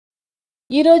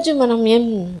ఈరోజు మనం ఏం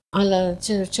అలా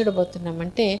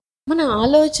చూడబోతున్నామంటే మన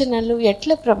ఆలోచనలు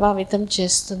ఎట్లా ప్రభావితం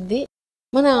చేస్తుంది,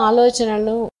 మన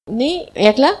ఆలోచనలని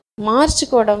ఎట్లా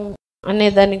మార్చుకోవడం అనే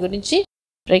దాని గురించి,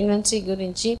 ప్రెగ్నెన్సీ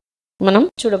గురించి మనం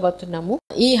చూడబోతున్నాము.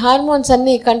 ఈ హార్మోన్స్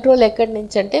అన్ని కంట్రోల్ ఎక్కడి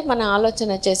నుంచి అంటే మన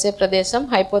ఆలోచన చేసే ప్రదేశం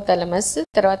హైపోథాలమస్,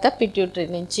 తర్వాత పిట్యూటరీ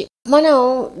నుంచి. మనం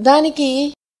దానికి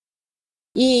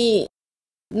ఈ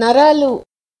నరాలు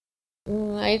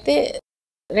అయితే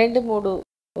 2-3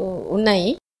 ఉన్నాయి.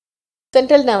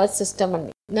 సెంట్రల్ నర్వస్ సిస్టమ్ అని,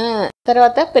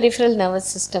 తర్వాత పెరిఫరల్ నర్వస్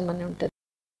సిస్టమ్ అని ఉంటుంది.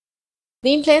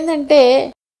 దీంట్లో ఏంటంటే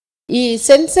ఈ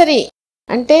సెన్సరీ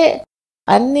అంటే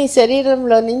అన్ని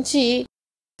శరీరంలో నుంచి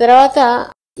తర్వాత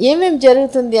ఏమేం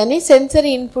జరుగుతుంది అని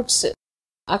సెన్సరీ ఇన్పుట్స్,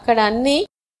 అక్కడ అన్ని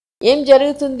ఏం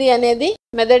జరుగుతుంది అనేది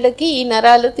మెదడుకి ఈ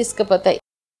నరాలు తీసుకుపోతాయి.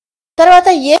 తర్వాత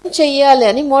ఏం చెయ్యాలి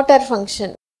అని మోటార్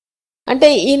ఫంక్షన్, అంటే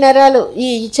ఈ నరాలు ఈ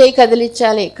చేయి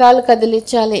కదిలించాలి, కాలు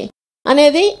కదిలించాలి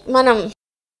అనేది మనం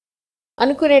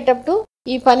అనుకునేటప్పుడు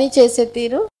ఈ పని చేసే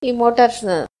తీరు ఈ మోటార్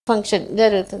ఫంక్షన్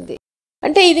జరుగుతుంది.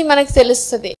 అంటే ఇది మనకు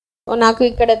తెలుస్తుంది, నాకు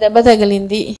ఇక్కడ దెబ్బ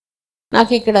తగిలింది,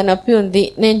 నాకు ఇక్కడ నొప్పి ఉంది,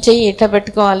 నేను చెయ్యి ఇట్లా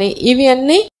పెట్టుకోవాలి, ఇవి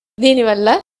అన్నీ దీనివల్ల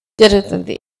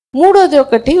జరుగుతుంది. మూడోది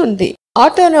ఒకటి ఉంది,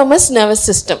 ఆటోనోమస్ నర్వస్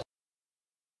సిస్టమ్,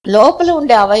 లోపల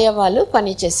ఉండే అవయవాలు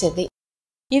పనిచేసేది.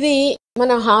 ఇది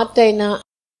మన హార్ట్ అయినా,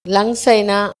 లంగ్స్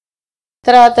అయినా,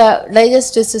 తర్వాత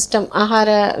డైజెస్టివ్ సిస్టమ్ ఆహార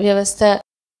వ్యవస్థ,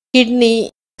 కిడ్నీ,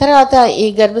 తర్వాత ఈ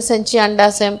గర్భసంచి,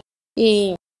 అండాశయం, ఈ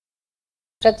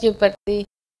ప్రత్యుత్పత్తి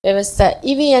వ్యవస్థ,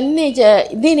 ఇవి అన్నీ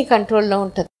దీని కంట్రోల్లో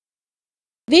ఉంటుంది.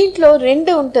 దీంట్లో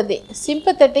 2 ఉంటుంది,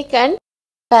 సింపథెటిక్ అండ్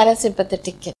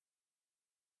పారాసింపథెటిక్.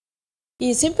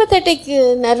 ఈ సింపథెటిక్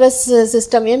నర్వస్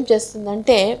సిస్టమ్ ఏం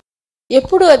చేస్తుందంటే,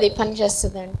 ఎప్పుడు అది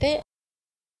పనిచేస్తుందంటే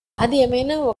అది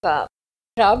ఏమైనా ఒక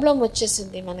ప్రాబ్లం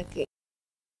వచ్చేసింది మనకి,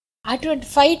 అటువంటి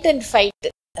ఫైట్ అండ్ ఫైట్,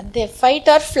 అంటే ఫైట్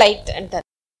ఆర్ ఫ్లైట్ అంటారు.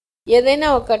 ఏదైనా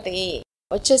ఒకటి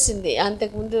వచ్చేసింది,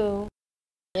 అంతకుముందు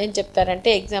ఏం చెప్తారంటే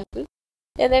ఎగ్జాంపుల్,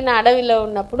 ఏదైనా అడవిలో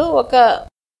ఉన్నప్పుడు ఒక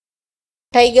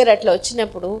టైగర్ అట్లా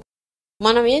వచ్చినప్పుడు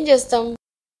మనం ఏం చేస్తాం,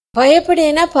 భయపడి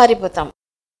అయినా పారిపోతాం,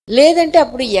 లేదంటే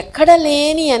అప్పుడు ఎక్కడ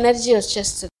లేని ఎనర్జీ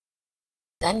వచ్చేస్తుంది,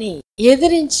 దాన్ని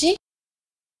ఎదిరించి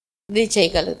ఇది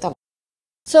చేయగలుగుతాం.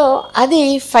 సో అది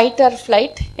ఫైట్ ఆర్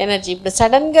ఫ్లైట్ ఎనర్జీ. ఇప్పుడు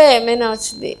సడన్గా ఏమైనా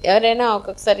వచ్చింది, ఎవరైనా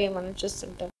ఒక్కొక్కసారి మనం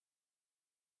చూస్తుంటాం,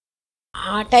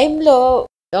 ఆ టైంలో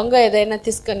దొంగ ఏదైనా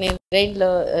తీసుకొని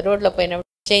రోడ్లో పోయినప్పుడు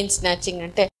చైన్ స్నాచింగ్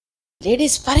అంటే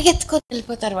లేడీస్ పరిగెత్తుకొని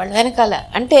వెళ్ళిపోతారు వాళ్ళు వెనకాల,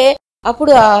 అంటే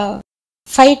అప్పుడు ఆ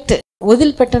ఫైట్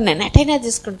వదిలిపెట్టను నేను ఎటైనా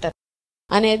తీసుకుంటారు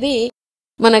అనేది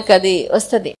మనకు అది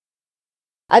వస్తుంది.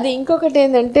 అది ఇంకొకటి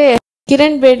ఏంటంటే,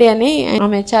 కిరణ్ బేడి అని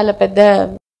ఆమె చాలా పెద్ద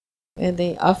ఇది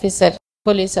ఆఫీసర్,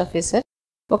 పోలీస్ ఆఫీసర్.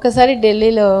 ఒకసారి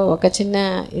ఢిల్లీలో ఒక చిన్న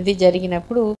ఇది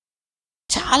జరిగినప్పుడు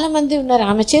చాలా మంది ఉన్నారు,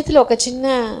 ఆమె చేతిలో ఒక చిన్న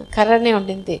కర్రనే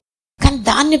ఉండింది, కానీ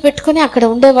దాన్ని పెట్టుకుని అక్కడ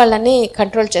ఉండే వాళ్ళని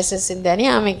కంట్రోల్ చేసేసింది అని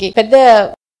ఆమెకి పెద్ద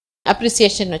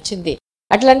అప్రిసియేషన్ వచ్చింది.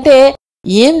 అట్లంటే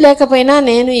ఏం లేకపోయినా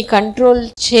నేను ఈ కంట్రోల్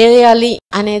చేయాలి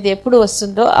అనేది ఎప్పుడు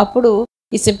వస్తుందో అప్పుడు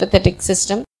ఈ సింపథెటిక్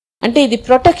సిస్టమ్, అంటే ఇది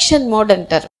ప్రొటెక్షన్ మోడ్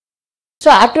అంటారు. సో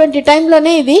అటువంటి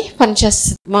టైంలోనే ఇది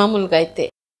పనిచేస్తుంది మామూలుగా అయితే.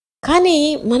 కానీ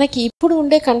మనకి ఇప్పుడు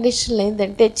ఉండే కండిషన్లు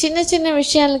ఏంటంటే, చిన్న చిన్న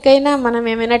విషయాలకైనా మనం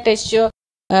ఏమైనా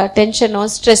టెన్షన్,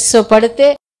 స్ట్రెస్ పడితే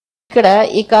ఇక్కడ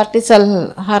ఈ కార్టిసాల్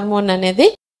హార్మోన్ అనేది,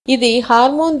 ఇది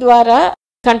హార్మోన్ ద్వారా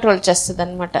కంట్రోల్ చేస్తుంది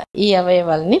అనమాట ఈ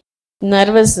అవయవాల్ని.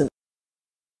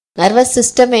 నర్వస్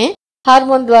సిస్టమే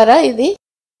హార్మోన్ ద్వారా ఇది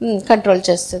కంట్రోల్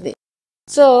చేస్తుంది.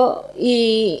 సో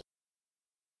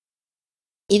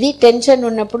ఇది టెన్షన్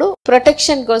ఉన్నప్పుడు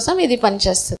ప్రొటెక్షన్ కోసం ఇది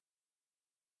పనిచేస్తుంది.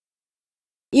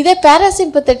 ఇదే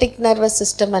పారాసింపథెటిక్ నర్వస్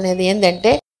సిస్టమ్ అనేది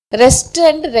ఏంటంటే రెస్ట్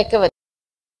అండ్ రికవరీ,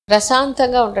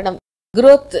 ప్రశాంతంగా ఉండడం,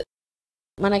 గ్రోత్,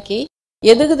 మనకి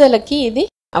ఎదుగుదలకి ఇది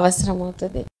అవసరం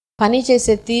అవుతుంది. పని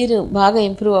చేసే తీరు బాగా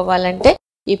ఇంప్రూవ్ అవ్వాలంటే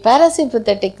ఈ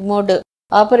పారాసింపథెటిక్ మోడ్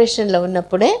ఆపరేషన్లో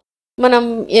ఉన్నప్పుడే మనం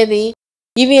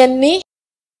ఇవి అన్ని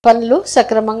పనులు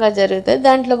సక్రమంగా జరుగుతాయి.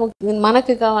 దాంట్లో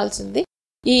మనకు కావాల్సింది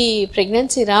ఈ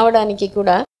ప్రెగ్నెన్సీ రావడానికి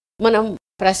కూడా మనం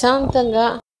ప్రశాంతంగా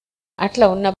అట్లా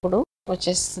ఉన్నప్పుడు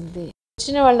వచ్చేస్తుంది.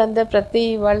 వచ్చిన వాళ్ళందరూ ప్రతి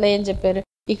వాళ్ళు ఏం చెప్పారు,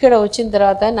 ఇక్కడ వచ్చిన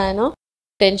తర్వాత నేను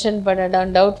టెన్షన్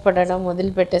పడడం, డౌట్ పడడం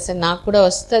వదిలిపెట్టేసి నాకు కూడా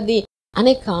వస్తుంది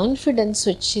అనే కాన్ఫిడెన్స్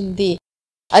వచ్చింది.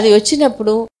 అది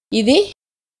వచ్చినప్పుడు ఇది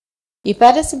ఈ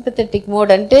పారాసింపథెటిక్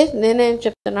మోడ్, అంటే నేనేం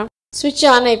చెప్తున్నా, స్విచ్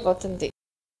ఆన్ అయిపోతుంది.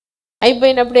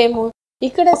 అయిపోయినప్పుడు ఏమో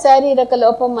ఇక్కడ శారీరక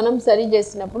లోపం మనం సరి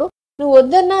చేసినప్పుడు నువ్వు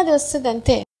వద్దన్నా అది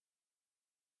వస్తుంది,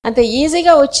 అంత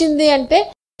ఈజీగా వచ్చింది. అంటే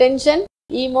టెన్షన్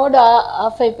ఈ మోడ్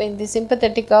ఆఫ్ అయిపోయింది,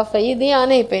 సింపథెటిక్ ఆఫ్ అయ్యి ఇది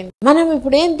ఆన్ అయిపోయింది. మనం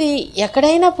ఇప్పుడు ఏంటి,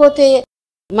 ఎక్కడైనా పోతే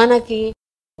మనకి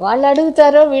వాళ్ళు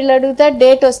అడుగుతారో వీళ్ళు అడుగుతారో,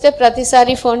 డేట్ వస్తే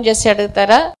ప్రతిసారి ఫోన్ చేసి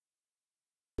అడుగుతారా,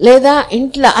 లేదా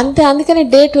ఇంట్లో అంతే. అందుకని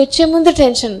డేట్ వచ్చే ముందు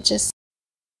టెన్షన్ వచ్చేస్తుంది.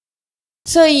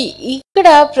 సో ఇక్కడ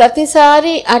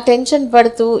ప్రతిసారి ఆ టెన్షన్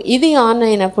పడుతూ ఇది ఆన్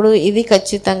అయినప్పుడు ఇది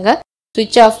ఖచ్చితంగా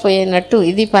స్విచ్ ఆఫ్ అయినట్టు,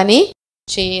 ఇది పని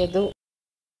చేయదు.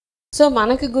 సో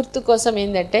మనకి గుర్తు కోసం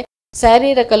ఏంటంటే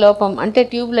శారీరక లోపం అంటే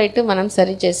ట్యూబ్ లైట్ మనం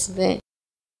సరి చేస్తే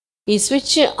ఈ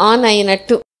స్విచ్ ఆన్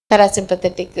అయినట్టు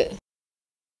పారాసింపథెటిక్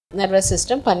నర్వస్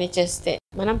సిస్టమ్ పనిచేస్తే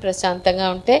మనం ప్రశాంతంగా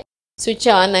ఉంటే స్విచ్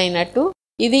ఆన్ అయినట్టు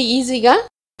ఇది ఈజీగా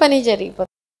పని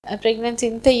జరిగిపోతుంది. ప్రెగ్నెన్సీ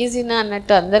ఇంత ఈజీనా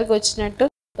అన్నట్టు అందరికి వచ్చినట్టు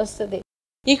వస్తుంది.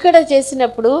 ఇక్కడ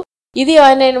చేసినప్పుడు ఇది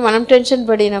ఆన్ అయిన మనం టెన్షన్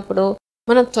పడినప్పుడు,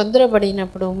 మనం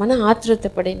తొందరపడినప్పుడు, మన ఆతృత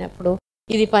పడినప్పుడు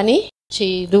ఇది పని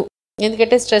చేయదు.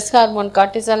 ఎందుకంటే స్ట్రెస్ హార్మోన్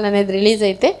కార్టిసాల్ అనేది రిలీజ్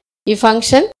అయితే ఈ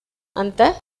ఫంక్షన్ అంతా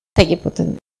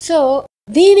తగ్గిపోతుంది. సో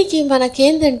దీనికి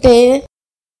మనకేంటంటే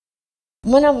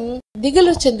మనం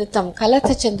దిగులు చెందుతాం, కలత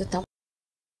చెందుతాం,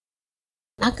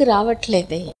 నాకు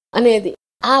రావట్లేదే అనేది.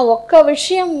 ఆ ఒక్క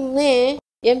విషయమే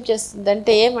ఏం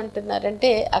చేస్తుందంటే ఏమంటున్నారంటే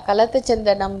ఆ కలత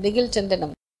చెందడం, దిగులు చెందడం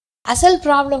అసలు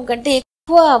ప్రాబ్లం కంటే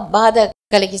ఎక్కువ బాధ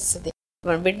కలిగిస్తుంది.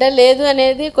 మన బిడ్డ లేదు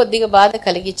అనేది కొద్దిగా బాధ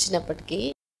కలిగించినప్పటికీ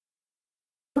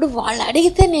ఇప్పుడు వాళ్ళు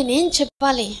అడిగితే నేనేం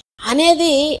చెప్పాలి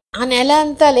అనేది ఆ నెల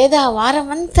అంతా లేదా ఆ వారం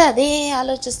అంతా అదే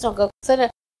ఆలోచిస్తాం. ఒక్కొక్కసారి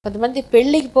కొంతమంది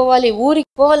పెళ్ళికి పోవాలి,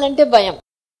 ఊరికి పోవాలంటే భయం.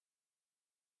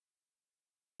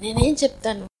 నేనేం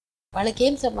చెప్తాను,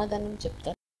 వాళ్ళకేం సమాధానం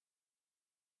చెప్తాను?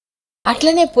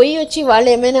 అట్లనే పొయ్యి వచ్చి వాళ్ళు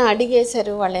ఏమైనా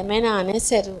అడిగేశారు, వాళ్ళు ఏమైనా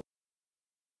అనేశారు,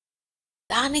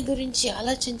 దాని గురించి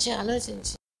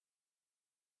ఆలోచించి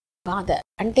బాధ.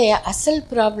 అంటే అసలు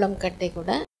ప్రాబ్లం కంటే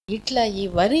కూడా ఇట్లా ఈ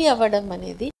వరి అవ్వడం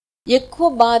అనేది ఎక్కువ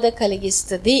బాధ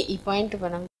కలిగిస్తుంది. ఈ పాయింట్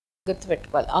మనం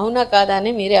గుర్తుపెట్టుకోవాలి. అవునా కాదా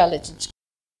అని మీరే ఆలోచించు.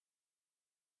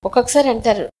 ఒక్కొక్కసారి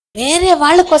అంటారు వేరే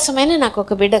వాళ్ళ కోసమైనా నాకు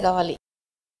ఒక బిడ్డ కావాలి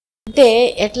అంటే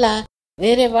ఎట్లా?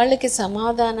 వేరే వాళ్ళకి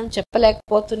సమాధానం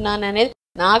చెప్పలేకపోతున్నాను అనేది,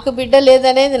 నాకు బిడ్డ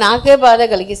లేదనేది నాకే బాధ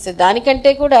కలిగిస్తుంది.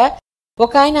 దానికంటే కూడా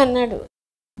ఒక ఆయన అన్నాడు,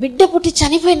 బిడ్డ పుట్టి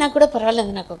చనిపోయినా కూడా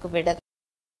పర్వాలేదు, నాకు ఒక బిడ్డ,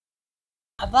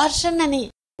 అబార్షన్ అని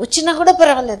వచ్చినా కూడా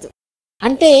పర్వాలేదు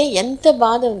అంటే ఎంత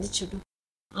బాధ ఉంది చూడు.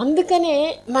 అందుకనే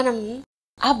మనం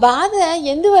ఆ బాధ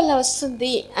ఎందువల్ల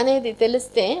వస్తుంది అనేది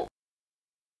తెలిస్తే,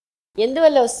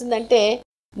 ఎందువల్ల వస్తుందంటే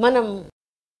మనం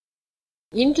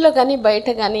ఇంట్లో కానీ బయట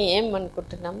కానీ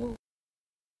ఏమనుకుంటున్నాము,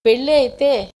 పెళ్ళి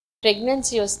అయితే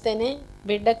ప్రెగ్నెన్సీ వస్తేనే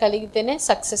బిడ్డ కలిగితేనే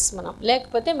సక్సెస్, మనం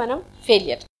లేకపోతే మనం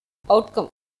ఫెయిలియర్, అవుట్కమ్.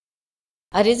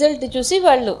 ఆ రిజల్ట్ చూసి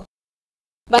వాళ్ళు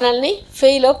మనల్ని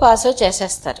ఫెయిలో పాసో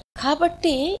చేసేస్తారు.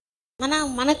 కాబట్టి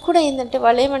మనకు కూడా ఏంటంటే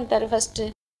వాళ్ళు ఏమంటారు, ఫస్ట్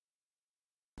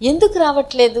ఎందుకు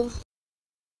రావట్లేదు,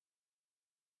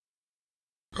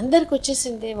 అందరికి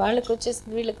వచ్చేసింది, వాళ్ళకి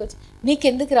వచ్చేసింది, వీళ్ళకి వచ్చేసింది,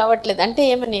 నీకెందుకు రావట్లేదు అంటే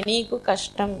ఏమని, నీకు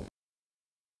కష్టం.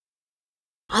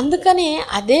 అందుకనే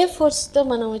అదే ఫోర్స్తో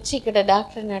మనం వచ్చి ఇక్కడ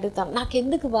డాక్టర్ని అడుగుతాం,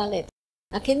 నాకెందుకు బాగాలేదు,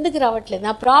 నాకెందుకు రావట్లేదు,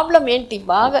 నా ప్రాబ్లం ఏంటి.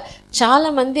 బాగా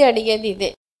చాలామంది అడిగేది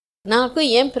ఇదే, నాకు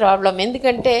ఏం ప్రాబ్లం.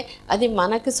 ఎందుకంటే అది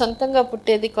మనకు సొంతంగా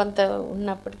పుట్టేది కొంత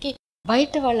ఉన్నప్పటికీ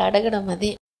బయట వాళ్ళు అడగడం అదే,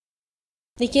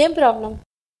 నీకేం ప్రాబ్లం,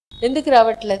 ఎందుకు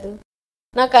రావట్లేదు,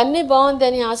 నాకు అన్నీ బాగుంది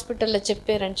అని హాస్పిటల్లో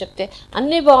చెప్పారని చెప్తే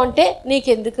అన్నీ బాగుంటే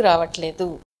నీకెందుకు రావట్లేదు.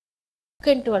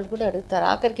 ఇంటి వాళ్ళు కూడా అడుగుతారు,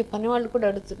 ఆఖరికి పని వాళ్ళు కూడా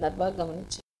అడుగుతున్నారు. బాగా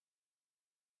గమనించి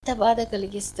ఎంత బాధ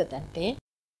కలిగిస్తుంది అంటే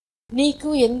నీకు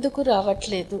ఎందుకు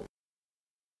రావట్లేదు.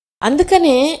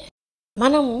 అందుకనే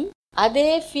మనం అదే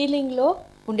ఫీలింగ్లో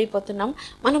ఉండిపోతున్నాం,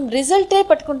 మనం రిజల్టే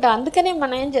పట్టుకుంటాం. అందుకనే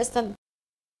మనం ఏం చేస్తాం,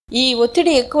 ఈ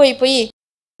ఒత్తిడి ఎక్కువైపోయి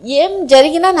ఏం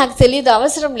జరిగినా నాకు తెలియదు,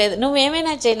 అవసరం లేదు,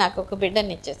 నువ్వేమైనా చేయి, నాకు ఒక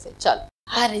బిడ్డని ఇచ్చేసే చాలు.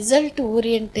 ఆ రిజల్ట్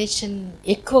ఓరియంటేషన్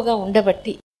ఎక్కువగా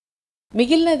ఉండబట్టి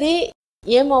మిగిలినది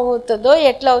ఏమవుతుందో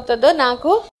ఎట్లా అవుతుందో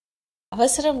నాకు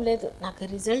అవసరం లేదు, నాకు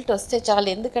రిజల్ట్ వస్తే చాలు.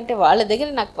 ఎందుకంటే వాళ్ళ దగ్గర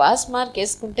నాకు పాస్ మార్క్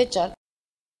వేసుకుంటే చాలు,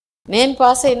 నేను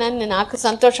పాస్ అయినా నాకు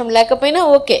సంతోషం లేకపోయినా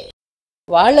ఓకే,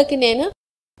 వాళ్ళకి నేను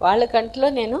వాళ్ళ కంట్లో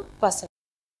నేను పాస్.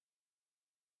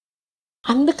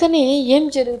 అందుకని ఏం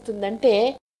జరుగుతుందంటే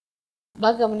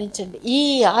బాగా గమనించండి, ఈ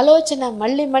ఆలోచన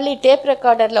మళ్ళీ మళ్ళీ టేప్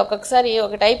రికార్డర్లో ఒక్కొక్కసారి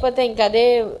ఒకటి అయిపోతే ఇంకా అదే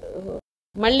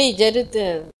మళ్ళీ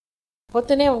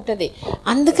పోతూనే ఉంటుంది.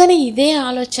 అందుకని ఇదే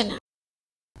ఆలోచన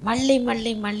మళ్ళీ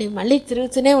మళ్ళీ మళ్ళీ మళ్ళీ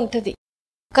తిరుగుతూనే ఉంటుంది.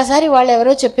 ఒకసారి వాళ్ళు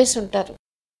ఎవరో చెప్పేసి ఉంటారు,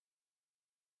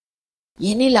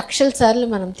 ఎన్ని లక్షల సార్లు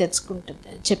మనం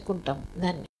చెప్పుకుంటాం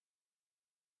దాన్ని,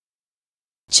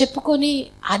 చెప్పుకొని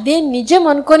అదే నిజం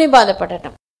అనుకొని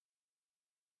బాధపడటం.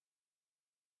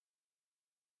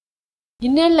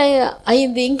 ఇన్నేళ్ళు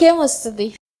అయింది, ఇంకేం వస్తుంది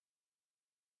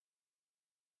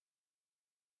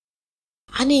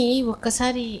అని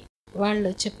ఒక్కసారి వాళ్ళు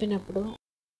చెప్పినప్పుడు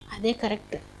అదే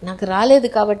కరెక్ట్, నాకు రాలేదు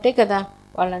కాబట్టే కదా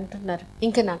వాళ్ళు అంటున్నారు,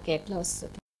 ఇంకా నాకు ఎట్లా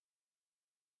వస్తుంది.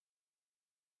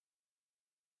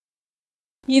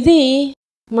 ఇది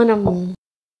మనం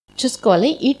చూసుకోవాలి.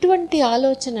 ఇటువంటి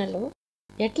ఆలోచనలు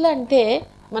ఎట్లా అంటే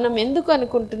మనం ఎందుకు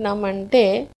అనుకుంటున్నామంటే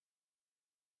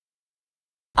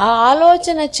ఆ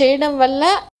ఆలోచన చేయడం వల్ల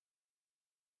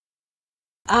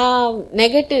ఆ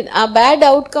నెగటివ్ ఆ బ్యాడ్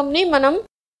అవుట్కమ్ని మనం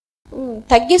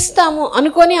తగ్గిస్తాము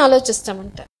అనుకొని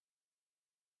ఆలోచిస్తామంట.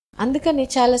 అందుకని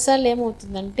చాలాసార్లు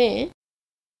ఏమవుతుందంటే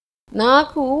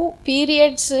నాకు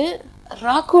పీరియడ్స్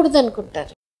రాకూడదు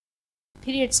అనుకుంటారు.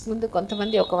 పీరియడ్స్కి ముందు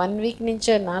కొంతమంది ఒక 1 వీక్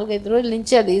నుంచో 4-5 రోజుల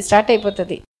నుంచి అది స్టార్ట్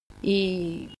అయిపోతుంది. ఈ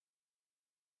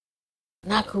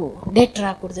నాకు డేట్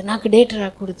రాకూడదు, నాకు డేట్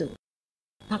రాకూడదు,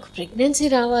 నాకు ప్రెగ్నెన్సీ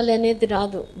రావాలి అనేది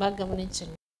రాదు. బాగా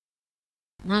గమనించండి.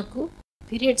 నాకు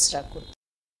పీరియడ్స్ రాకూడదు,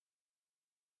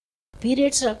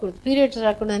 పీరియడ్స్ రాకూడదు, పీరియడ్స్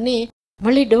రాకూడదు అని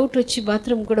మళ్ళీ డౌట్ వచ్చి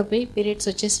బాత్రూమ్ కూడా పోయి పీరియడ్స్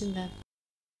వచ్చేసిందా.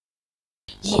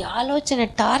 ఈ ఆలోచన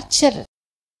టార్చర్,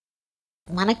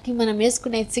 మనకి మనం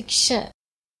వేసుకునే శిక్ష.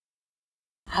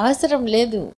 అవసరం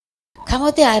లేదు,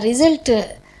 కాకపోతే ఆ రిజల్ట్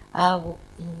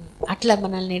అట్లా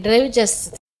మనల్ని డ్రైవ్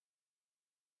చేస్తుంది.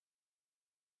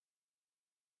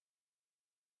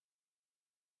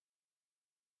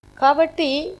 కాబట్టి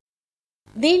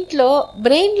దీంట్లో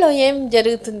బ్రెయిన్లో ఏం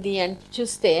జరుగుతుంది అని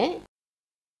చూస్తే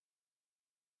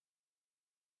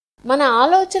మన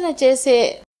ఆలోచన చేసే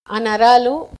ఆ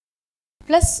నరాలు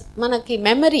ప్లస్ మనకి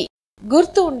మెమరీ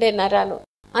గుర్తు ఉండే నరాలు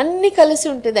అన్నీ కలిసి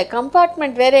ఉంటుంది.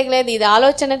 కంపార్ట్మెంట్ వేరే లేదు. ఇది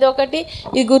ఆలోచనది ఒకటి,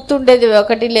 ఇది గుర్తుండేది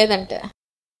ఒకటి లేదంటే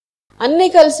అన్నీ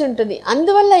కలిసి ఉంటుంది.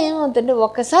 అందువల్ల ఏమవుతుంది,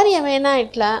 ఒక్కసారి ఏమైనా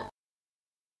ఇట్లా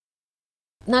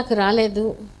నాకు రాలేదు,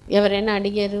 ఎవరైనా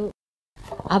అడిగారు,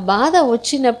 ఆ బాధ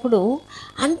వచ్చినప్పుడు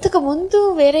అంతకు ముందు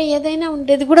వేరే ఏదైనా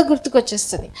ఉండేది కూడా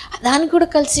గుర్తుకొచ్చేస్తుంది. దానికి కూడా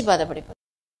కలిసి బాధపడిపోతుంది.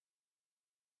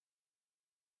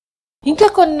 ఇంకా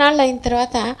కొన్నాళ్ళు అయిన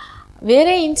తర్వాత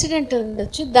వేరే ఇన్సిడెంట్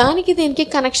ఉండొచ్చు, దానికి దీనికి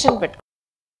కనెక్షన్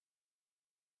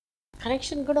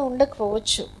కనెక్షన్ కూడా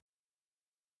ఉండకపోవచ్చు.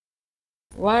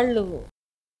 వాళ్ళు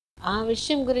ఆ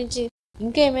విషయం గురించి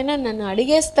ఇంకేమైనా నన్ను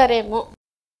అడిగేస్తారేమో,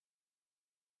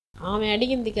 ఆమె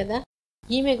అడిగింది కదా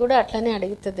ఈమె కూడా అట్లనే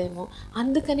అడుగుతుందేమో,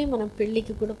 అందుకని మనం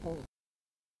పెళ్ళికి కూడా పోము.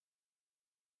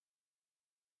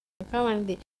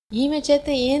 కావండి ఈమె చేత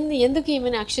ఎందుకు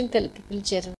ఈమెను అక్షింతలకి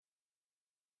పిలిచారు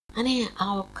అనే ఆ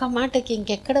ఒక్క మాటకి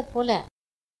ఇంకెక్కడ పోలే,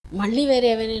 మళ్ళీ వేరే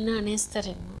ఏమైనా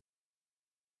అనేస్తారేమో.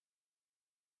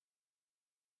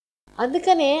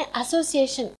 అందుకనే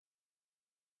అసోసియేషన్.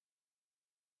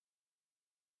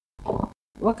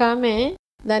 ఒక ఆమె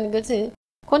దాని గురించి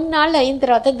కొన్నాళ్ళు అయిన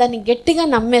తర్వాత దాన్ని గట్టిగా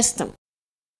నమ్మేస్తాం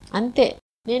అంతే.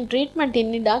 నేను ట్రీట్మెంట్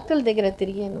ఇన్ని డాక్టర్ల దగ్గర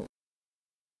తిరిగాను,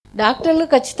 డాక్టర్లు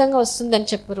ఖచ్చితంగా వస్తుందని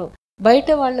చెప్పరు,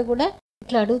 బయట వాళ్ళు కూడా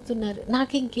ఇట్లా అడుగుతున్నారు,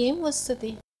 నాకు ఇంకేం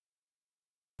వస్తుంది,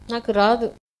 నాకు రాదు.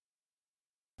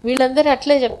 వీళ్ళందరూ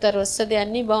అట్లే చెప్తారు, వస్తుంది,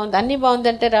 అన్నీ బాగుంది, అన్నీ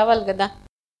బాగుందంటే రావాలి కదా.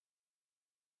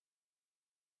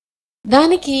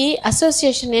 దానికి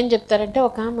అసోసియేషన్ ఏం చెప్తారంటే,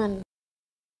 ఒక ఆమె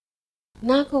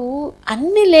నాకు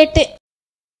అన్ని లేటే,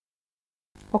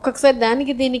 ఒక్కొక్కసారి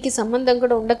దానికి దీనికి సంబంధం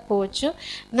కూడా ఉండకపోవచ్చు,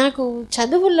 నాకు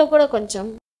చదువుల్లో కూడా కొంచెం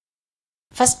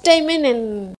ఫస్ట్ టైమే నేను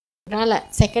రాలే,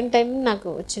 సెకండ్ టైం నాకు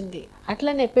వచ్చింది,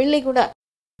 అట్లనే పెళ్ళి కూడా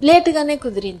లేటుగానే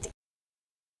కుదిరింది,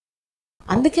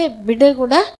 అందుకే బిడ్డ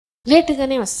కూడా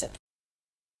లేటుగానే వస్తుంది.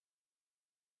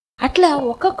 అట్లా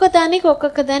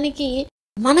ఒక్కొక్క దానికి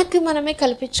మనకి మనమే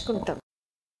కల్పించుకుంటాం.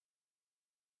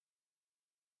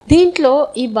 దీంట్లో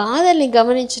ఈ బాధల్ని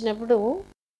గమనించినప్పుడు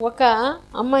ఒక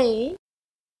అమ్మాయి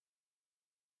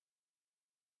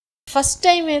ఫస్ట్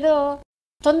టైం ఏదో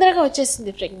తొందరగా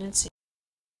వచ్చేసింది ప్రెగ్నెన్సీ,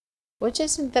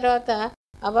 వచ్చేసిన తర్వాత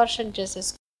అబార్షన్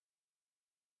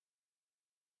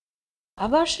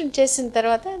చేసిన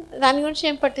తర్వాత దాని గురించి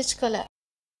ఏం పట్టించుకోలే.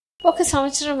 1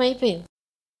 సంవత్సరం అయిపోయింది.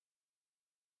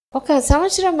 1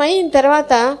 సంవత్సరం అయిన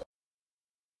తర్వాత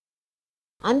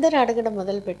అందరూ అడగడం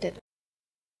మొదలుపెట్టారు.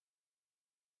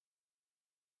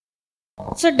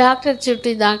 సో డాక్టర్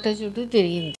చుట్టూ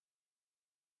తిరిగింది.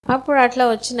 అప్పుడు అట్లా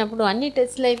వచ్చినప్పుడు అన్ని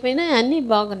టెస్టులు అయిపోయినాయి, అన్నీ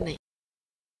బాగున్నాయి.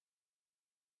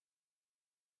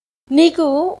 నీకు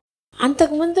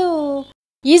అంతకుముందు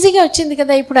ఈజీగా వచ్చింది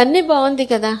కదా, ఇప్పుడు అన్నీ బాగుంది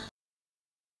కదా,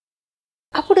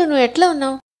 అప్పుడు నువ్వు ఎట్లా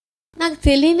ఉన్నావు? నాకు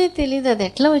తెలియదు, అది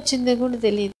ఎట్లా వచ్చిందో కూడా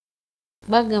తెలియదు.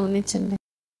 బాగా గమనించండి,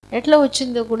 ఎట్లా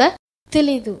వచ్చిందో కూడా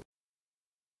తెలీదు.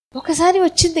 ఒకసారి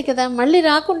వచ్చింది కదా, మళ్ళీ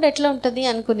రాకుండా ఎట్లా ఉంటుంది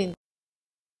అనుకునింది.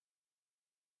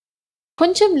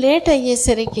 కొంచెం లేట్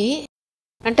అయ్యేసరికి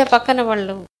అంటే పక్కన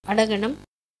వాళ్ళు అడగడం,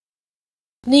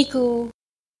 నీకు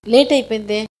లేట్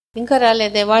అయిపోయిందే, ఇంకా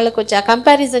రాలేదే, వాళ్ళకు వచ్చి ఆ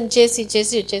కంపారిజన్ చేసి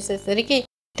వచ్చేసేసరికి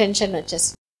టెన్షన్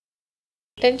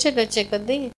వచ్చే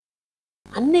కొద్దీ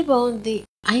అన్నీ బాగుంది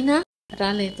అయినా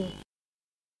రాలేదు.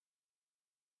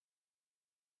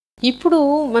 ఇప్పుడు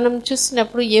మనం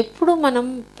చూసినప్పుడు ఎప్పుడు మనం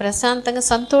ప్రశాంతంగా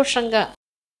సంతోషంగా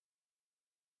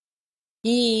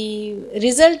ఈ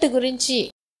రిజల్ట్ గురించి,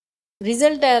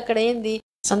 రిజల్ట్ అక్కడ ఏంది,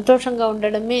 సంతోషంగా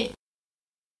ఉండడమే.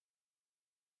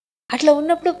 అట్లా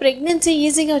ఉన్నప్పుడు ప్రెగ్నెన్సీ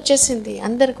ఈజీగా వచ్చేసింది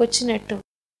అందరికి వచ్చినట్టు.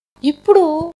 ఇప్పుడు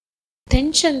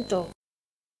టెన్షన్తో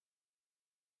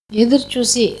ఎదురు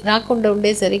చూసి రాకుండా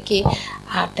ఉండేసరికి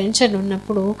ఆ టెన్షన్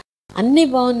ఉన్నప్పుడు అన్నీ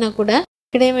బాగున్నా కూడా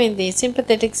ఇక్కడేమైంది,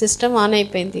 సింపథెటిక్ సిస్టమ్ ఆన్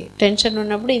అయిపోయింది. టెన్షన్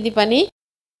ఉన్నప్పుడు ఇది పని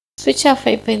స్విచ్ ఆఫ్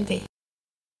అయిపోయింది.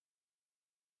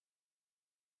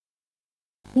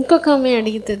 ఇంకొక అమ్మాయి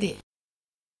అడుగుతుంది,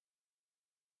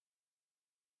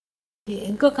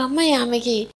 ఇంకొక అమ్మాయి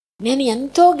ఆమెకి నేను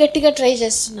ఎంతో గట్టిగా ట్రై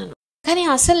చేస్తున్నాను, కానీ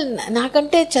అసలు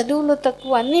నాకంటే చదువులో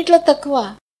తక్కువ, అన్నిట్లో తక్కువ,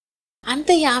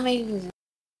 అంత ఆమె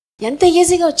ఎంత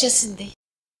ఈజీగా వచ్చేసింది.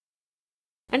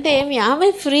 అంటే ఏమి, ఆమె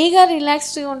ఫ్రీగా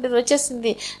రిలాక్స్డ్గా ఉంటుంది,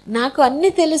 వచ్చేసింది. నాకు అన్నీ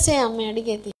తెలిసే ఆమె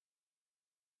అడిగేది,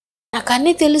 నాకు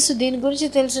అన్నీ తెలుసు, దీని గురించి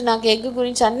తెలుసు, నాకు ఎగ్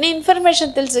గురించి అన్ని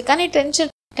ఇన్ఫర్మేషన్ తెలుసు, కానీ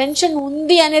టెన్షన్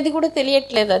ఉంది అనేది కూడా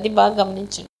తెలియట్లేదు. అది బాగా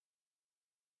గమనించండి.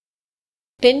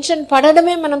 టెన్షన్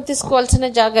పడడమే మనం తీసుకోవాల్సిన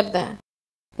జాగ్రత్త.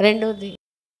 రెండోది,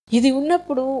 ఇది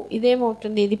ఉన్నప్పుడు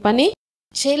ఇదేమవుతుంది, ఇది పని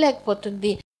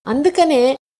చేయలేకపోతుంది. అందుకనే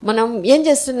మనం ఏం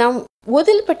చేస్తున్నాం,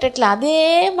 వదిలిపెట్టట్లే, అదే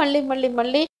మళ్ళీ మళ్ళీ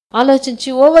మళ్ళీ ఆలోచించి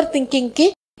ఓవర్ థింకింగ్కి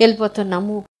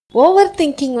వెళ్ళిపోతున్నాము. ఓవర్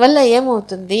థింకింగ్ వల్ల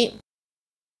ఏమవుతుంది,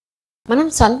 మనం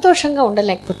సంతోషంగా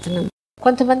ఉండలేకపోతున్నాం.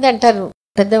 కొంతమంది అంటారు,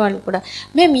 పెద్దవాళ్ళు కూడా,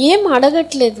 మేము ఏం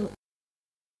అడగట్లేదు,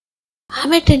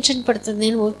 ఆమె టెన్షన్ పడుతుంది,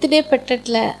 నేను ఒత్తిడే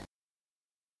పెట్టట్లే.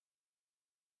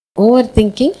 ఓవర్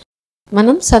థింకింగ్,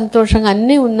 మనం సంతోషంగా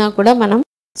అన్నీ ఉన్నా కూడా మనం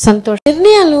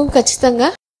నిర్ణయాలు ఖచ్చితంగా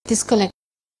తీసుకోలేక,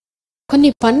 కొన్ని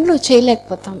పనులు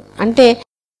చేయలేకపోతాం. అంటే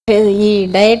ఈ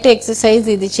డయట్, ఎక్సర్సైజ్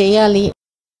ఇది చేయాలి,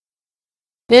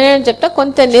 నేనేం చెప్తా,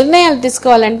 కొంత నిర్ణయాలు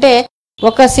తీసుకోవాలంటే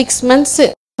ఒక 6 months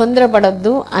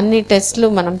తొందరపడద్దు, అన్ని టెస్ట్లు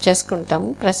మనం చేసుకుంటాము,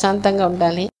 ప్రశాంతంగా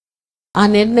ఉండాలి. ఆ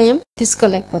నిర్ణయం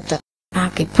తీసుకోలేకపోతారు,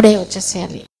 నాకు ఇప్పుడే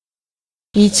వచ్చేసేయాలి,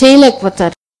 ఈ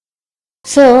చేయలేకపోతారు.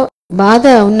 సో బాధ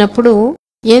ఉన్నప్పుడు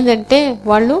ఏంటంటే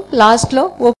వాళ్ళు లాస్ట్లో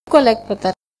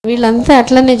ఒప్పుకోలేకపోతారు. వీళ్ళంతా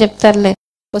అట్లనే చెప్తారులే,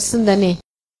 వస్తుందని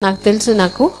నాకు తెలుసు,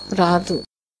 నాకు రాదు.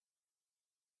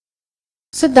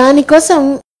 సో దానికోసం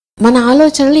మన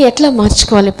ఆలోచనలు ఎట్లా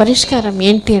మార్చుకోవాలి, పరిష్కారం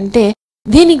ఏంటి అంటే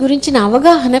దీని గురించిన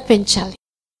అవగాహన పెంచాలి.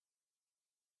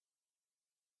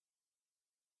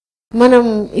 మనం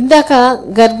ఇందాక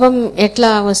గర్భం ఎట్లా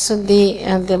వస్తుంది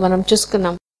అంటే మనం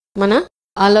చూసుకున్నాం, మన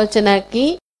ఆలోచనకి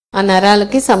ఆ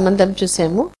నరాలకి సంబంధం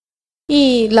చూసాము. ఈ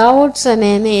లావోట్స్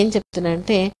అనే ఏం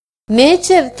చెప్తున్నానంటే,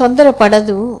 నేచర్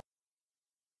తొందరపడదు,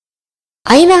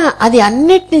 అయినా అది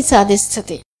అన్నిటినీ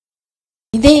సాధిస్తుంది.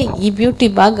 ఇదే ఈ బ్యూటీ,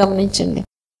 బాగా గమనించండి.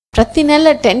 ప్రతి నెల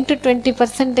 10 to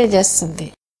 20% చేస్తుంది,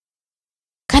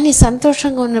 కానీ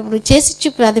సంతోషంగా ఉన్నప్పుడు చేసి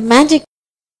చూపు, అది మ్యాజిక్.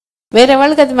 వేరే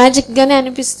వాళ్ళకి అది మ్యాజిక్గానే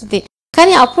అనిపిస్తుంది,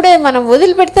 కానీ అప్పుడే మనం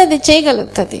వదిలిపెడితే అది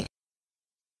చేయగలుగుతుంది.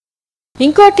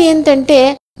 ఇంకోటి ఏంటంటే,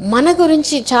 మన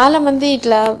గురించి చాలా మంది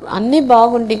ఇట్లా అన్ని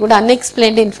బాగుండి కూడా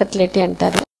అన్ఎక్స్ప్లెయిన్డ్ ఇన్ఫర్టిలిటీ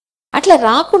అంటారు. అట్లా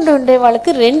రాకుండా ఉండే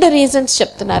వాళ్ళకి 2 రీజన్స్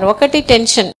చెప్తున్నారు. ఒకటి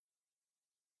టెన్షన్,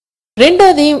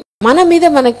 రెండోది మన మీద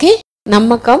మనకి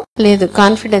నమ్మకం లేదు,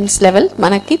 కాన్ఫిడెన్స్ లెవెల్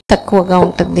మనకి తక్కువగా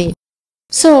ఉంటుంది.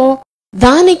 సో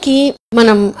దానికి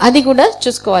మనం అది కూడా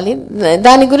చూసుకోవాలి.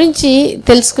 దాని గురించి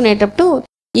తెలుసుకునేటప్పుడు,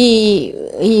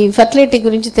 ఈ ఫర్టిలిటీ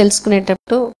గురించి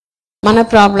తెలుసుకునేటప్పుడు, మన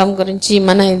ప్రాబ్లం గురించి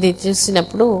మన ఇది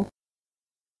చూసినప్పుడు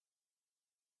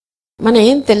మనం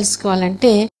ఏం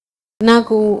తెలుసుకోవాలంటే,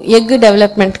 నాకు ఎగ్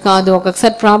డెవలప్మెంట్ కాదు,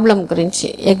 ఒక్కొక్కసారి ప్రాబ్లం గురించి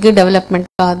ఎగ్ డెవలప్మెంట్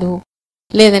కాదు,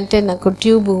 లేదంటే నాకు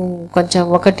ట్యూబ్ కొంచెం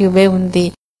ఒక ట్యూబే ఉంది,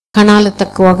 కణాలు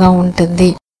తక్కువగా ఉంటుంది,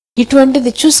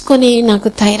 ఇటువంటిది చూసుకొని నాకు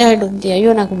థైరాయిడ్ ఉంది,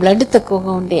 అయ్యో నాకు బ్లడ్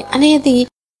తక్కువగా ఉంది అనేది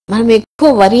మనం ఎక్కువ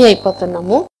వరి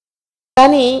అయిపోతున్నాము.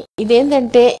 కానీ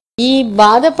ఇదేంటంటే, ఈ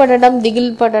బాధపడడం,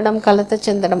 దిగులు పడడం, కలత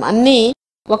చెందడం అన్నీ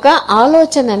ఒక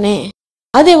ఆలోచననే,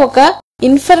 అది ఒక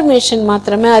ఇన్ఫర్మేషన్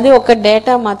మాత్రమే, అది ఒక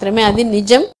డేటా మాత్రమే, అది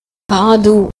నిజం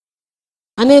కాదు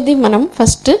అనేది మనం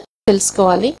ఫస్ట్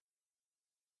తెలుసుకోవాలి.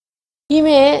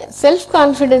 ఈమె సెల్ఫ్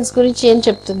కాన్ఫిడెన్స్ గురించి ఏం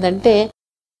చెప్తుందంటే,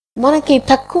 మనకి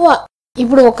తక్కువ,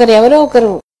 ఇప్పుడు ఎవరో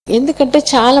ఒకరు, ఎందుకంటే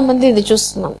చాలా మంది ఇది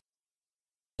చూస్తున్నాం,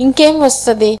 ఇంకేం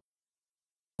వస్తుంది,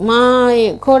 మా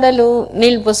కోడలు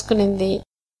నీళ్ళు పోసుకునింది,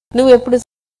 నువ్వు ఎప్పుడు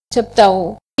చెప్తావు,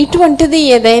 ఇటువంటిది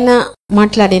ఏదైనా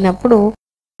మాట్లాడినప్పుడు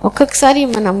ఒక్కొక్కసారి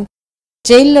మనం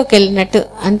జైల్లోకి వెళ్ళినట్టు,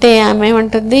 అంటే ఆమె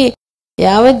ఏమంటుంది,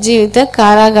 యావజ్జీవిత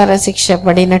కారాగార శిక్ష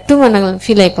పడినట్టు మనం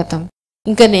ఫీల్ అయిపోతాం.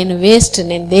 ఇంకా నేను వేస్ట్,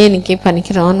 నేను దేనికి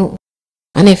పనికి రాను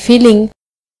అనే ఫీలింగ్,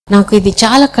 నాకు ఇది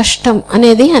చాలా కష్టం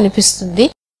అనేది అనిపిస్తుంది.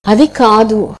 అది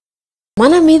కాదు,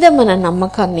 మన మీద మన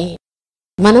నమ్మకాన్ని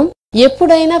మనం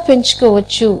ఎప్పుడైనా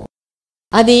పెంచుకోవచ్చు.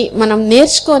 అది మనం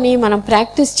నేర్చుకొని మనం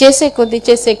ప్రాక్టీస్ చేసే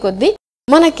కొద్దీ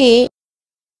మనకి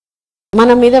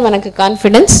మన మీద మనకు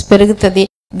కాన్ఫిడెన్స్ పెరుగుతుంది.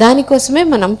 దానికోసమే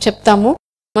మనం చెప్తాము.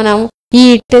 మనం ఈ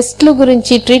టెస్ట్ల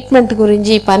గురించి, ట్రీట్మెంట్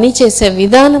గురించి, పని చేసే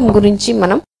విధానం గురించి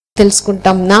మనం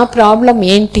తెలుసుకుంటాం. నా ప్రాబ్లం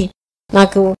ఏంటి,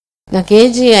 నాకు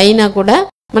ఏజ్ అయినా కూడా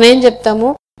మనం ఏం చెప్తాము,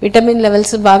 విటమిన్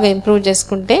లెవెల్స్ బాగా ఇంప్రూవ్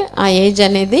చేసుకుంటే ఆ ఏజ్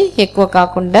అనేది ఎక్కువ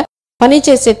కాకుండా, పని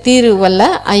చేసే తీరు వల్ల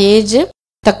ఆ ఏజ్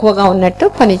తక్కువగా ఉన్నట్టు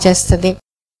పని చేస్తుంది.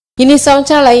 ఇన్ని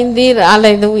సంవత్సరాలు అయింది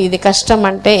రాలేదు, ఇది కష్టం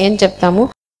అంటే ఏం చెప్తాము,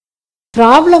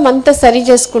 ప్రాబ్లం అంతా సరి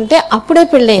చేసుకుంటే అప్పుడే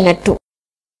పెళ్ళైనట్టు.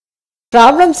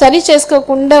 ప్రాబ్లం సరి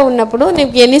చేసుకోకుండా ఉన్నప్పుడు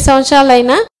నీకు ఎన్ని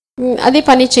సంవత్సరాలైనా అది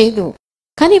పని చేయదు.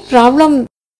 కానీ ప్రాబ్లం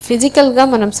ఫిజికల్గా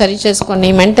మనం సరి చేసుకొని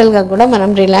మెంటల్గా కూడా మనం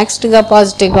రిలాక్స్డ్గా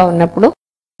పాజిటివ్గా ఉన్నప్పుడు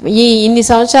ఇన్ని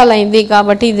సంవత్సరాలు అయింది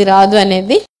కాబట్టి ఇది రాదు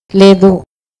అనేది లేదు.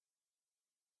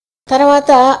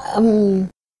 తర్వాత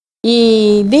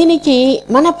దీనికి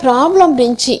మన ప్రాబ్లం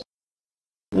నుంచి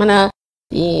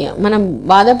మనం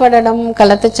బాధపడడం,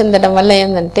 కలత చెందడం వల్ల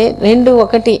ఏంటంటే రెండు,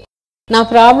 ఒకటి నా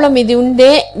ప్రాబ్లం ఇది ఉండే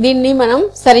దీన్ని మనం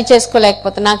సరి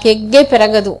చేసుకోలేకపోతే నాకు ఎగ్గే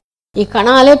పెరగదు, ఈ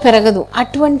కణాలే పెరగదు,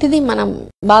 అటువంటిది మనం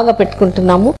బాగా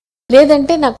పెట్టుకుంటున్నాము.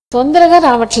 లేదంటే నాకు తొందరగా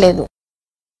రావట్లేదు,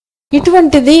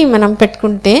 ఇటువంటిది మనం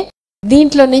పెట్టుకుంటే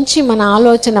దీంట్లో నుంచి మన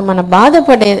ఆలోచన, మన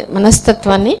బాధపడే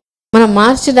మనస్తత్వాన్ని మనం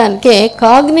మార్చడానికే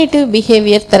కాగ్నిటివ్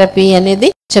బిహేవియర్ థెరపీ అనేది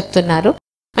చెప్తున్నారు.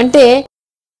 అంటే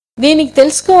దీనికి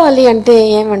తెలుసుకోవాలి అంటే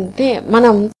ఏమంటే,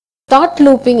 మనం థాట్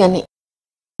లూపింగ్ అని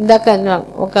ఇందాక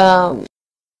ఒక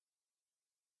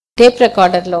టేప్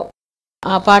రికార్డర్లో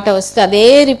ఆ పాట వస్తే అదే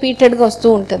రిపీటెడ్గా వస్తూ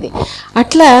ఉంటుంది.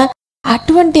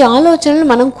 అటువంటి ఆలోచనలు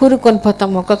మనం కూరుకొని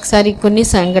పోతాం. ఒక్కొక్కసారి కొన్ని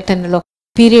సంఘటనలో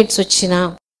పీరియడ్స్ వచ్చినా,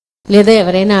 లేదా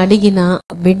ఎవరైనా అడిగినా,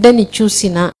 బిడ్డని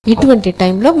చూసినా, ఇటువంటి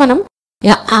టైంలో మనం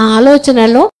ఆ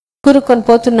ఆలోచనలో కూరుకొని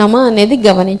పోతున్నామా అనేది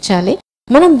గమనించాలి.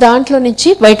 మనం దాంట్లో నుంచి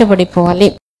బయటపడిపోవాలి.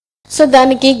 సో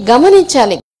దానికి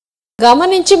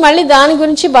గమనించి మళ్ళీ దాని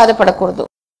గురించి బాధపడకూడదు.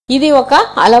 ఇది ఒక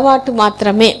అలవాటు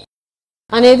మాత్రమే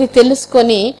అనేది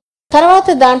తెలుసుకొని తర్వాత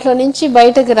దాంట్లో నుంచి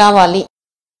బయటకు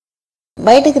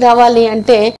రావాలి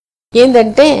అంటే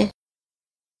ఏంటంటే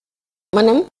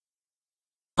మనం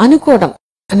అనుకోవడం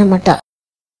అన్నమాట.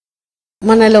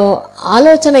 మనలో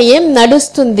ఆలోచన ఏం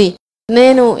నడుస్తుంది,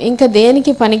 నేను ఇంకా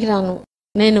దేనికి పనికిరాను,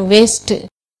 నేను వేస్ట్,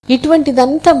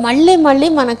 ఇటువంటిదంతా మళ్ళీ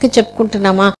మనకు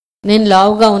చెప్పుకుంటున్నామా, నేను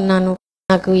లావుగా ఉన్నాను,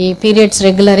 నాకు ఈ పీరియడ్స్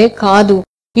రెగ్యులరే కాదు,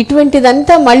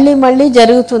 ఇటువంటిదంతా మళ్ళీ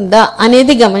జరుగుతుందా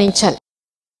అనేది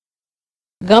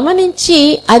గమనించి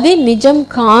అది నిజం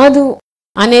కాదు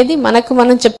అనేది మనకు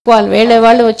మనం చెప్పుకోవాలి. వేరే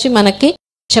వాళ్ళు వచ్చి మనకి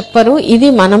చెప్పరు, ఇది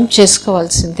మనం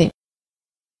చేసుకోవాల్సిందే.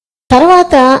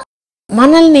 తర్వాత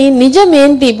మనల్ని నిజం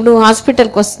ఏంటి, ఇప్పుడు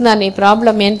హాస్పిటల్కి వస్తుందా, నీ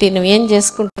ప్రాబ్లం ఏంటి, నువ్వేం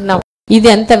చేసుకుంటున్నావు, ఇది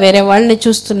అంతా వేరే వాళ్ళని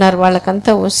చూస్తున్నారు,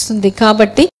 వాళ్ళకంతా వస్తుంది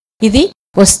కాబట్టి ఇది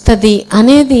వస్తుంది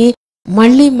అనేది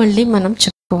మళ్ళీ మనం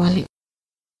చెప్పుకోవాలి.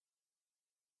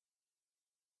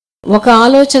 ఒక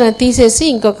ఆలోచన తీసేసి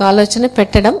ఇంకొక ఆలోచన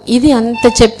పెట్టడం ఇది అంత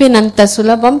చెప్పినంత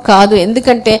సులభం కాదు.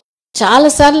 ఎందుకంటే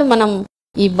చాలాసార్లు మనం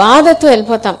ఈ బాధతో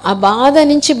వెళ్ళిపోతాం. ఆ బాధ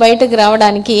నుంచి బయటకు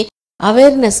రావడానికి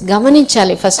అవేర్నెస్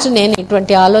గమనించాలి. ఫస్ట్ నేను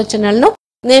ఇటువంటి ఆలోచనలను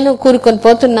నేను కూరుకొని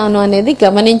పోతున్నాను అనేది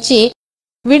గమనించి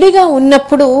విడిగా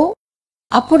ఉన్నప్పుడు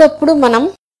అప్పుడప్పుడు మనం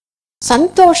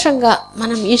సంతోషంగా,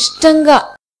 మనం ఇష్టంగా,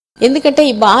 ఎందుకంటే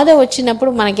ఈ బాధ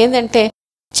వచ్చినప్పుడు మనకేంటంటే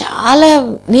చాలా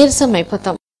నీరసం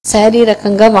అయిపోతాం,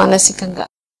 శారీరకంగా, మానసికంగా.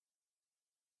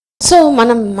 సో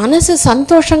మనం మనసు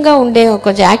సంతోషంగా ఉండే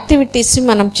ఒక యాక్టివిటీస్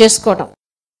మనం చేసుకోవడం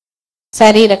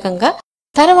శారీరకంగా.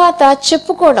 తర్వాత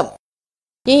చెప్పుకోవడం.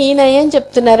 ఈయన ఏం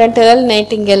చెప్తున్నారంటే ఎర్ల్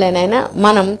నైటింగేల్ అయినా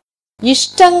మనం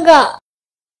ఇష్టంగా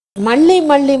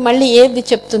మళ్ళీ ఏది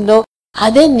చెప్తుందో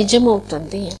అదే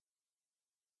నిజమవుతుంది.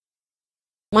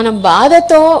 మనం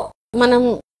బాధతో మనం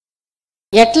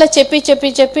ఎట్లా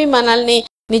చెప్పి మనల్ని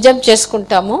నిజం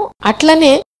చేసుకుంటామో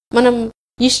అట్లనే మనం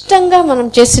ఇష్టంగా మనం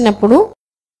చేసినప్పుడు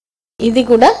ఇది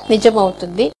కూడా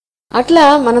నిజమవుతుంది. అట్లా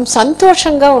మనం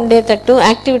సంతోషంగా ఉండేటట్టు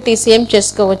యాక్టివిటీస్ ఏం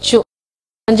చేసుకోవచ్చు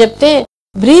అని చెప్తే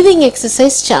బ్రీదింగ్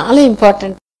ఎక్సర్సైజ్ చాలా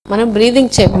ఇంపార్టెంట్. మనం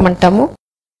బ్రీదింగ్ చేయమంటాము.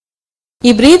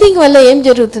 ఈ బ్రీదింగ్ వల్ల ఏం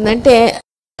జరుగుతుందంటే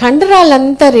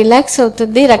కండరాలంతా రిలాక్స్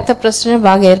అవుతుంది, రక్త ప్రసరణ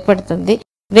బాగా ఏర్పడుతుంది.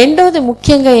 రెండవది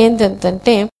ముఖ్యంగా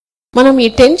ఏంటంటే మనం ఈ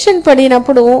టెన్షన్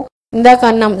పడినప్పుడు ఇందాక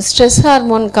అన్నాం స్ట్రెస్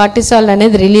హార్మోన్ కార్టిసాల్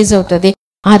అనేది రిలీజ్ అవుతుంది.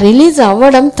 ఆ రిలీజ్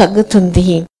అవ్వడం తగ్గుతుంది.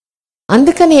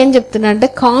 అందుకని ఏం చెప్తున్నా అంటే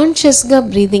కాన్షియస్గా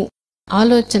బ్రీదింగ్,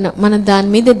 ఆలోచన, మనం దాని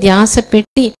మీద ధ్యాస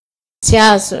పెట్టి,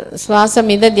 శ్వాస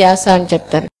మీద ధ్యాస అని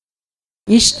చెప్తారు.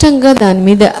 ఇష్టంగా దాని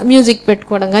మీద మ్యూజిక్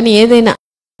పెట్టుకోవడం కానీ ఏదైనా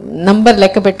నంబర్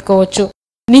లెక్క పెట్టుకోవచ్చు.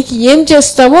 నీకు ఏం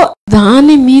చేస్తావో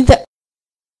దాని మీద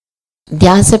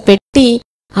ధ్యాస పెట్టి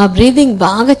ఆ బ్రీదింగ్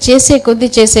బాగా చేసే కొద్దీ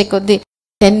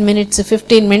 10 minutes,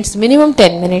 15 minutes, minimum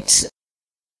 10 minutes,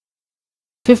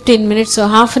 15 minutes,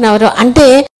 half an hour, అంటే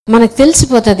మనకు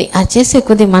తెలిసిపోతుంది. అది చేసే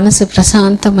కొద్ది మనసు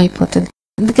ప్రశాంతం అయిపోతుంది.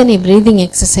 అందుకని బ్రీదింగ్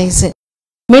ఎక్సర్సైజ్,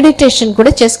 మెడిటేషన్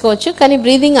కూడా చేసుకోవచ్చు. కానీ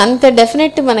బ్రీదింగ్ అంత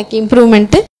డెఫినెట్ మనకి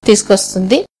ఇంప్రూవ్మెంట్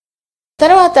తీసుకొస్తుంది.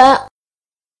 తర్వాత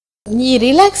ఈ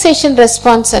రిలాక్సేషన్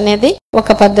రెస్పాన్స్ అనేది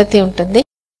ఒక పద్ధతి ఉంటుంది.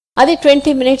 అది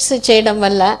 20 minutes చేయడం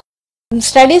వల్ల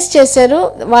స్టడీస్ చేశారు,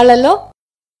 వాళ్ళలో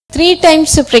 3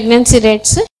 times ప్రెగ్నెన్సీ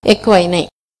రేట్స్ ఎక్కువైనాయి.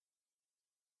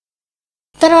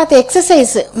 తర్వాత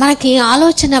ఎక్సర్సైజ్, మనకి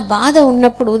ఆలోచన బాధ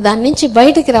ఉన్నప్పుడు దాని నుంచి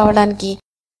బయటికి రావడానికి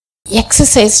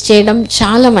ఎక్సర్సైజ్ చేయడం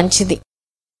చాలా మంచిది.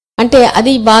 అంటే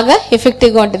అది బాగా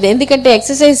ఎఫెక్టివ్గా ఉంటుంది. ఎందుకంటే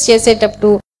ఎక్సర్సైజ్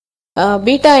చేసేటప్పుడు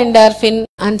బీటా ఎండార్ఫిన్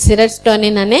అండ్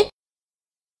సెరోటోనిన్ అనే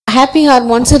హ్యాపీ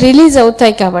హార్మోన్స్ రిలీజ్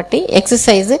అవుతాయి. కాబట్టి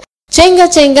ఎక్సర్సైజ్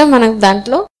చేయంగా మనకు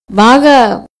దాంట్లో బాగా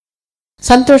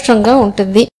సంతోషంగా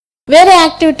ఉంటుంది. వేరే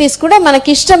యాక్టివిటీస్ కూడా మనకి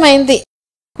ఇష్టమైంది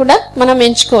కూడా మనం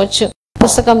ఎంచుకోవచ్చు.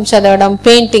 పుస్తకం చదవడం,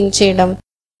 పెయింటింగ్ చేయడం,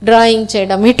 డ్రాయింగ్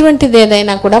చేయడం, ఇటువంటిది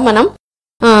ఏదైనా కూడా మనం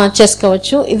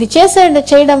చేసుకోవచ్చు. ఇది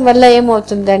చేయడం వల్ల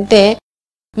ఏమవుతుందంటే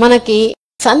మనకి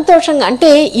సంతోషంగా,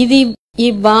 అంటే ఇది ఈ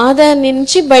బాధ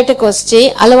నుంచి బయటకు వచ్చి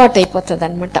అలవాటు అయిపోతుంది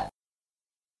అనమాట.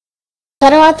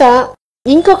 తర్వాత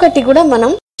ఇంకొకటి కూడా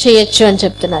మనం చేయొచ్చు అని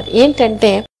చెప్తున్నారు.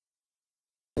 ఏంటంటే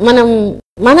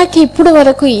మనకి ఇప్పుడు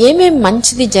వరకు ఏమేం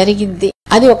మంచిది జరిగింది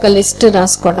అది ఒక లిస్ట్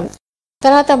రాసుకోవడం.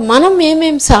 తర్వాత మనం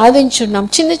ఏమేం సాధించున్నాం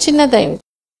చిన్నదై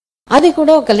అది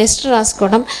కూడా ఒక లిస్ట్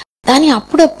రాసుకోవడం. దాన్ని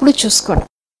అప్పుడప్పుడు చూసుకోవడం.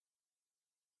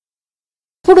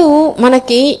 ఇప్పుడు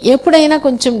మనకి ఎప్పుడైనా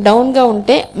కొంచెం డౌన్గా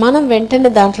ఉంటే మనం వెంటనే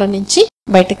దాంట్లో నుంచి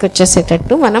బయటకు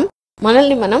వచ్చేసేటట్టు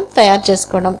మనల్ని మనం తయారు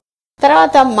చేసుకోవడం.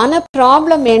 తర్వాత మన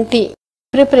ప్రాబ్లం ఏంటి,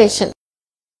 ప్రిపరేషన్.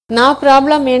 నా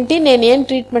ప్రాబ్లం ఏంటి, నేనేం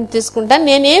ట్రీట్మెంట్ తీసుకుంటాను,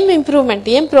 నేనేం ఇంప్రూవ్మెంట్,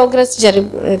 ఏం ప్రోగ్రెస్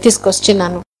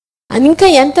తీసుకొస్తున్నాను, ఇంకా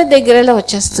ఎంత దగ్గరలో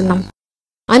వచ్చేస్తున్నాం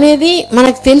అనేది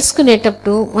మనకు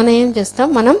తెలుసుకునేటప్పుడు మనం ఏం చేస్తాం,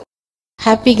 మనం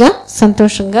హ్యాపీగా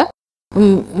సంతోషంగా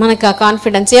మనకు ఆ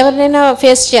కాన్ఫిడెన్స్. ఎవరినైనా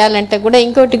ఫేస్ చేయాలంటే కూడా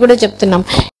ఇంకోటి కూడా చెప్తున్నాం,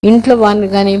 ఇంట్లో వాళ్ళు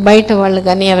కానీ బయట వాళ్ళు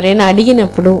కానీ ఎవరైనా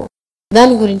అడిగినప్పుడు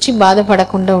దాని గురించి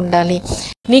బాధపడకుండా ఉండాలి.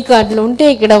 నీకు అట్లా ఉంటే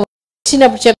ఇక్కడ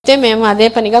వచ్చినప్పుడు చెప్తే మేము అదే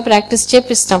పనిగా ప్రాక్టీస్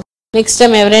చేపిస్తాం. నెక్స్ట్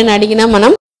టైం ఎవరైనా అడిగినా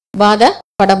మనం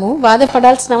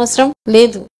బాధపడాల్సిన అవసరం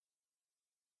లేదు.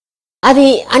 అది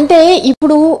అంటే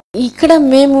ఇప్పుడు ఇక్కడ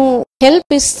మేము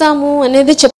హెల్ప్ ఇస్తాము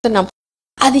అనేది చెప్తున్నాం.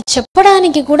 అది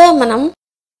చెప్పడానికి కూడా మనం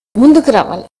ముందుకు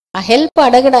రావాలి, ఆ హెల్ప్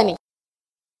అడగడానికి.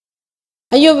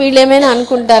 అయ్యో వీళ్ళేమైనా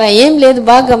అనుకుంటారా, ఏం లేదు,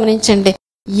 బాగా గమనించండి.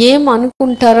 ఏం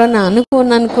అనుకుంటారో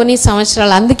అనుకోని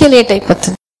సంవత్సరాలు, అందుకే లేట్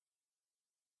అయిపోతుంది.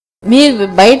 మీరు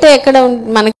బయట ఎక్కడ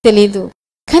మనకు తెలీదు,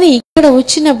 కానీ ఇక్కడ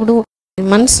వచ్చినప్పుడు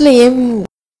మనసులో ఏం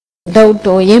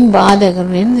డౌటో ఏం బాధ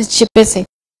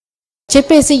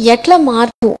చెప్పేసి ఎట్లా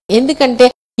మార్పు. ఎందుకంటే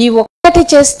ఈ ఒక్కటి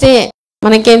చేస్తే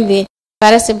మనకేంది,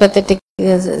 పారాసింపథెటిక్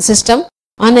సిస్టమ్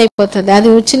ఆన్ అయిపోతుంది. అది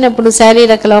వచ్చినప్పుడు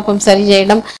శారీరక లోపం సరి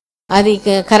చేయడం, అది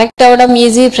కరెక్ట్ అవ్వడం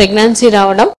ఈజీ, ప్రెగ్నెన్సీ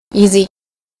రావడం ఈజీ.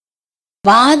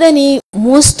 బాధని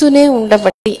మోస్తూనే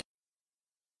ఉండబట్టి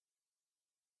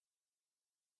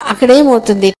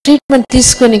అక్కడేమవుతుంది, ట్రీట్మెంట్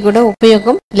తీసుకొని కూడా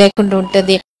ఉపయోగం లేకుండా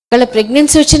ఉంటుంది. వాళ్ళ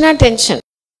ప్రెగ్నెన్సీ వచ్చినా టెన్షన్.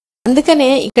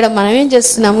 అందుకనే ఇక్కడ మనం ఏం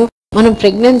చేస్తున్నాము, మనం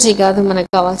ప్రెగ్నెన్సీ కాదు మనకు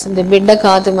కావాల్సింది, బిడ్డ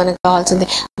కాదు మనకు కావాల్సింది,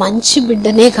 మంచి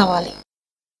బిడ్డనే కావాలి.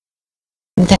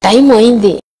 ఇంత టైం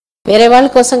అయింది, వేరే వాళ్ళ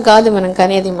కోసం కాదు మనం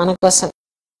కనేది, మన కోసం.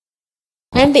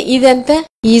 అండ్ ఇదంతా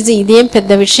ఈజీ, ఇదేం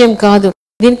పెద్ద విషయం కాదు,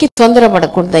 దీనికి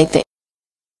తొందరపడకూడదు. అయితే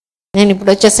నేను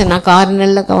ఇప్పుడు వచ్చేసి నాకు 6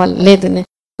 నెలలు కావాలి, లేదు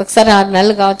ఒకసారి 6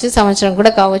 నెలలు కావచ్చు, సంవత్సరం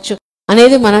కూడా కావచ్చు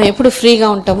అనేది మనం ఎప్పుడు ఫ్రీగా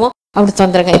ఉంటామో అప్పుడు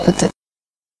తొందరగా అయిపోతుంది.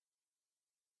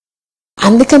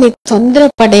 అందుకని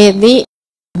తొందరపడేది,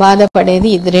 బాధపడేది,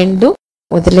 ఇది రెండు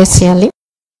వదిలేసేయాలి.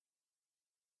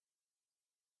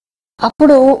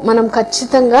 అప్పుడు మనం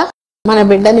ఖచ్చితంగా మన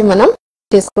బిడ్డని మనం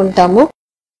తీసుకుంటాము.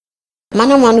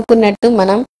 మనం అనుకున్నట్టు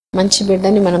మనం మంచి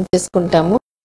బిడ్డని మనం తీసుకుంటాము.